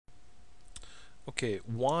Okay,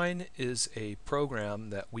 Wine is a program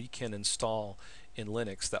that we can install in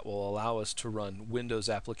Linux that will allow us to run Windows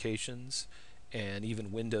applications and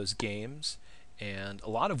even Windows games and a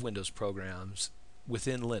lot of Windows programs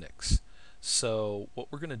within Linux. So what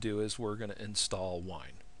we're going to do is we're going to install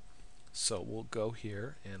Wine. So we'll go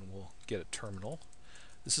here and we'll get a terminal.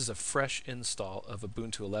 This is a fresh install of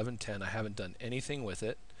Ubuntu 11.10. I haven't done anything with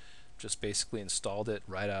it, just basically installed it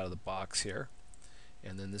right out of the box here.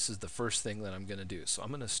 And then this is the first thing that I'm going to do. So I'm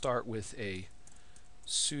going to start with a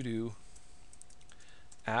sudo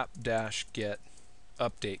apt-get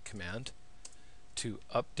update command to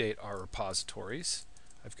update our repositories.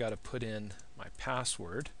 I've got to put in my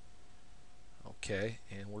password. Okay,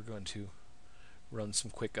 and we're going to run some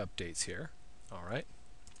quick updates here. Alright,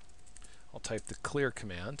 I'll type the clear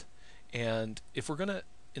command. And if we're going to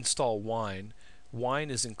install Wine,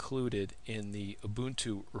 Wine is included in the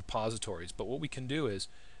Ubuntu repositories, but what we can do is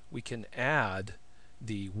we can add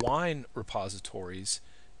the Wine repositories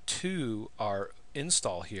to our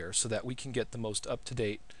install here so that we can get the most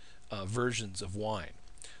up-to-date versions of Wine.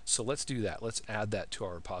 So let's do that. Let's add that to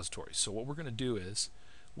our repository. So what we're going to do is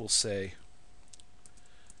we'll say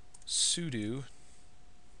sudo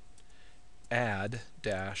add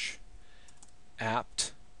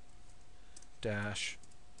apt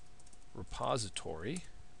repository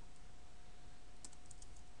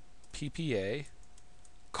ppa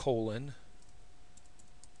colon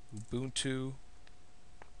Ubuntu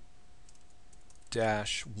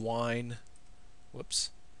wine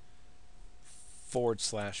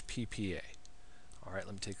 /ppa. Alright,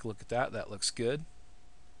 let me take a look at that. That looks good.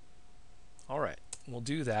 Alright, we'll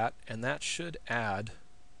do that, and that should add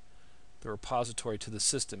the repository to the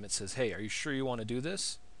system. It says, hey, are you sure you want to do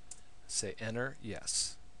this? Say enter,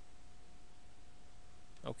 yes.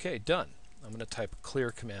 Okay, done. I'm going to type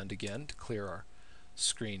clear command again to clear our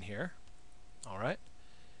screen here. Alright.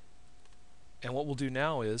 And what we'll do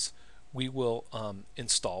now is we will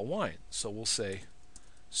install Wine. So we'll say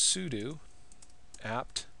sudo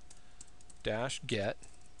apt-get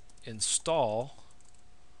install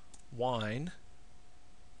Wine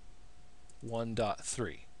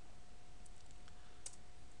 1.3.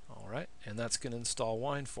 Alright, and that's going to install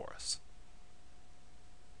Wine for us.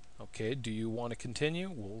 Okay, do you want to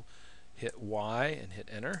continue? We'll hit Y and hit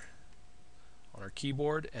enter on our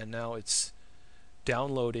keyboard, and now it's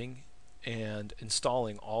downloading and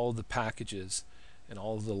installing all of the packages and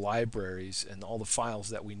all of the libraries and all the files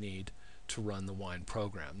that we need to run the Wine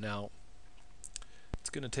program. Now,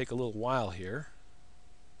 it's going to take a little while here,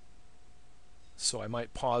 so I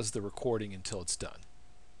might pause the recording until it's done.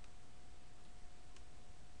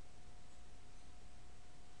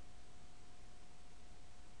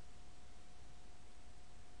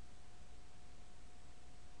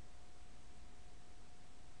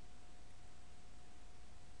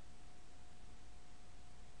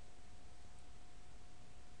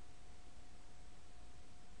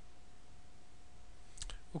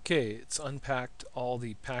 Okay, it's unpacked all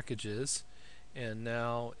the packages, and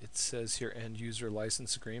now it says here end user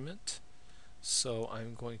license agreement. So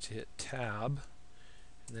I'm going to hit tab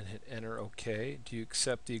and then hit enter. OK. Do you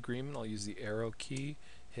accept the agreement? I'll use the arrow key.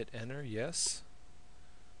 Hit enter. Yes.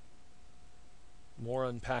 More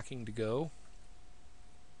unpacking to go.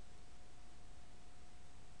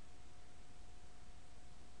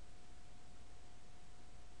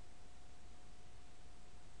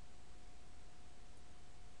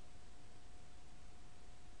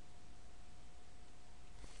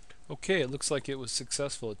 Okay, it looks like it was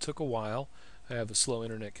successful. It took a while. I have a slow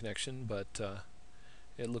internet connection, but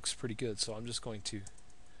it looks pretty good. So I'm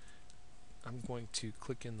going to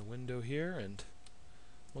click in the window here, and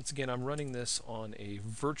once again I'm running this on a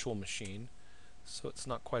virtual machine, so it's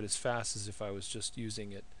not quite as fast as if I was just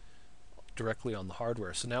using it directly on the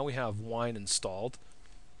hardware. So now we have Wine installed.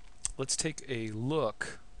 Let's take a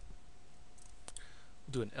look.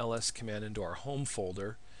 We'll do an ls command into our home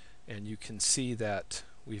folder, and you can see that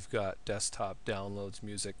we've got desktop downloads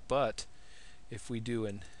music, but if we do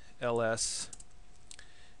an ls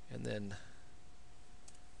and then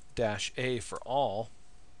 -a for all,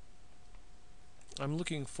 I'm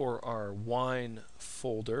looking for our Wine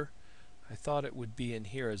folder. I thought it would be in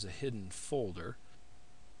here as a hidden folder.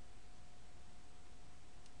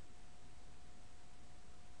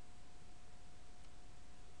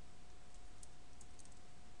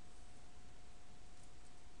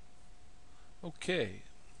 Okay.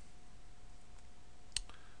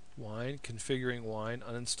 Wine, configuring Wine,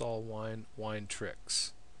 uninstall Wine, Wine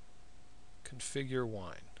tricks. Configure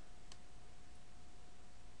Wine.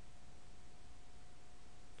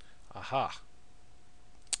 Aha.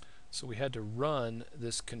 So we had to run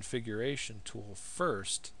this configuration tool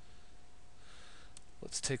first.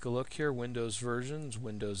 Let's take a look here. Windows versions,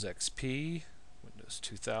 Windows XP, Windows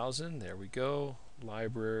 2000, there we go.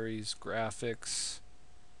 Libraries, graphics,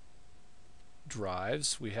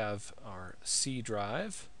 drives. We have our C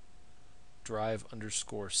drive,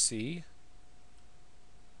 drive_C,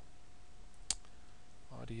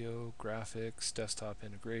 audio, graphics, desktop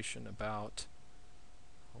integration, about.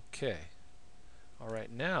 Okay.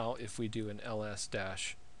 Alright, now if we do an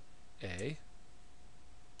ls-a,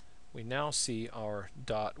 we now see our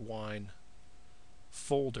 .wine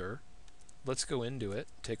folder. Let's go into it,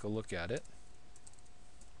 take a look at it.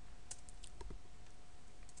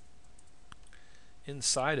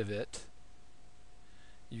 Inside of it,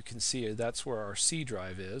 you can see that's where our C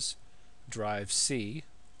drive is, drive C.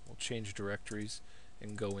 We'll change directories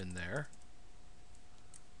and go in there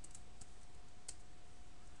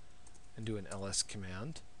and do an ls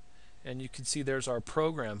command. And you can see there's our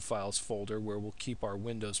program files folder where we'll keep our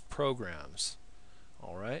Windows programs.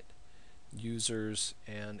 Alright, users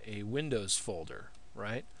and a Windows folder,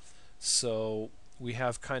 right? So we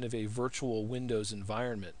have kind of a virtual Windows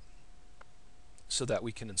environment so that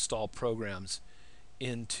we can install programs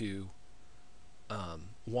into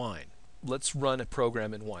Wine. Let's run a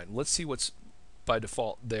program in Wine. Let's see what's by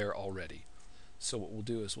default there already. So what we'll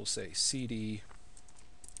do is we'll say cd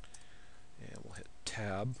and we'll hit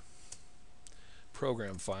tab,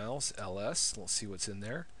 program files, ls. We'll see what's in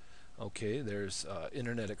there. Okay, there's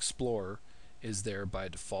Internet Explorer is there by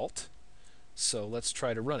default. So let's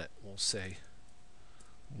try to run it. We'll say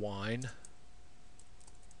wine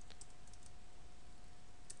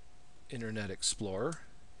Internet Explorer,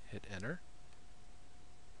 hit enter,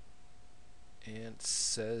 and it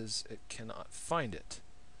says it cannot find it.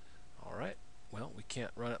 Alright, well, we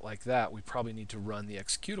can't run it like that. We probably need to run the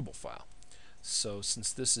executable file. So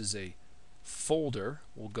since this is a folder,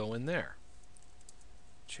 we'll go in there,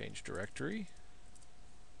 change directory,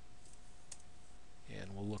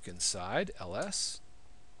 and we'll look inside ls,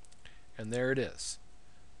 and there it is.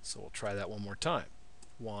 So we'll try that one more time.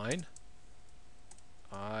 Wine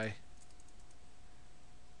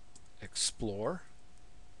explore,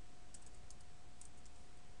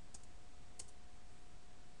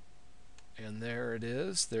 and there it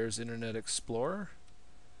is. There's Internet Explorer.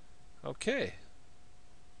 Okay,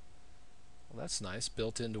 well, that's nice,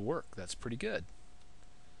 built into work. That's pretty good.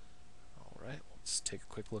 Alright, let's take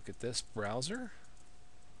a quick look at this browser.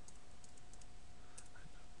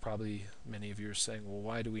 Probably many of you are saying, well,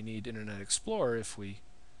 why do we need Internet Explorer if we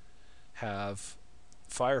have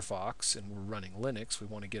Firefox and we're running Linux? We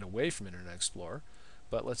want to get away from Internet Explorer.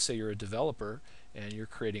 But let's say you're a developer and you're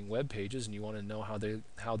creating web pages and you want to know how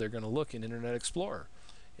they're going to look in Internet Explorer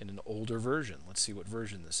in an older version. Let's see what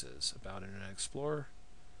version this is. About Internet Explorer,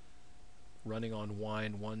 running on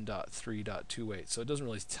Wine 1.3.28. So it doesn't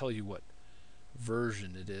really tell you what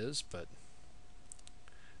version it is, but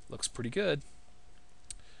looks pretty good.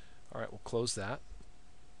 Alright, we'll close that.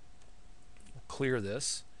 We'll clear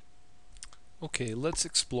this. Okay, let's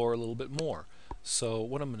explore a little bit more. So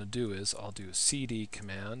what I'm going to do is I'll do a cd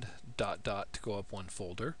command ... to go up one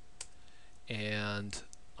folder, and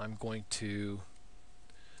I'm going to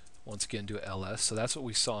once again do ls. So that's what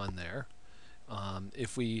we saw in there.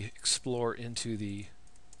 If we explore into the,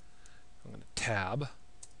 I'm going to tab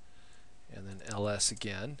and then ls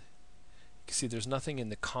again, you can see there's nothing in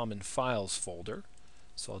the common files folder.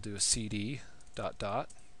 So I'll do a cd ...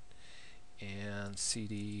 and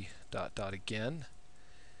cd ... again,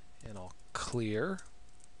 and I'll clear.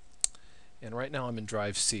 And right now I'm in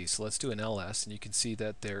drive C, so let's do an ls, and you can see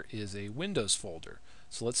that there is a Windows folder.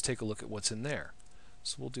 So let's take a look at what's in there.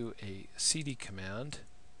 So we'll do a cd command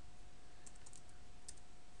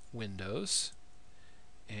Windows,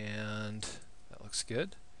 and that looks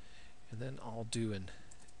good. And then I'll do an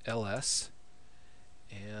ls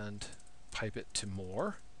and pipe it to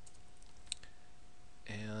more,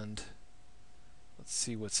 and let's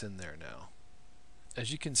see what's in there now.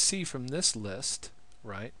 As you can see from this list,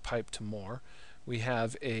 right, pipe to more, we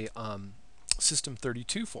have a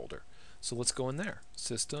System32 folder. So let's go in there.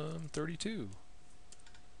 System32,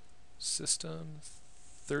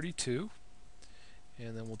 System32,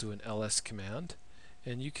 and then we'll do an ls command,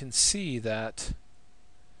 and you can see that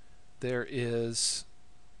there is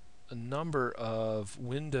a number of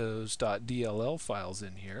windows.dll files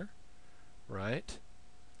in here, right?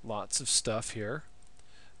 Lots of stuff here.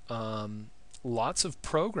 Lots of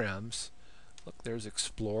programs. Look, there's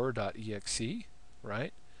explorer.exe,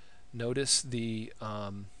 right? Notice the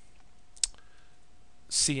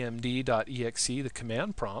cmd.exe, the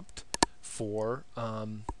command prompt for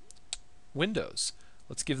Windows.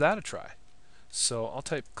 let's give that a try. So I'll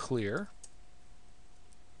type clear,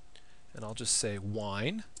 and I'll just say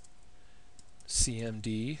wine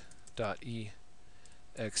cmd.exe,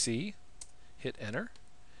 hit enter,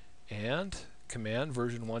 and command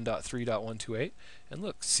version 1.3.128, and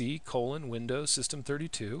look, C: Windows System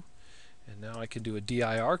 32, and now I can do a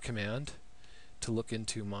dir command to look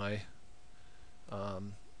into my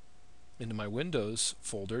Windows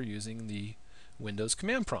folder using the Windows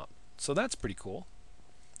command prompt. So that's pretty cool.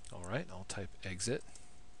 Alright, I'll type exit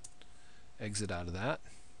out of that.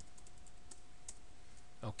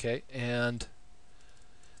 Okay, and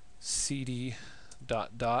cd ...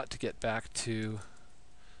 to get back to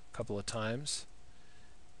a couple of times,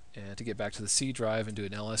 and to get back to the C drive and do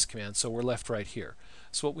an ls command. So we're left right here.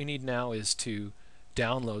 So what we need now is to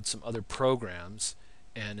download some other programs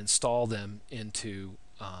and install them into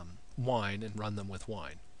Wine and run them with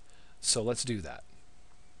Wine. So let's do that.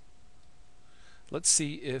 Let's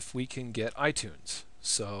see if we can get iTunes.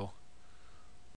 So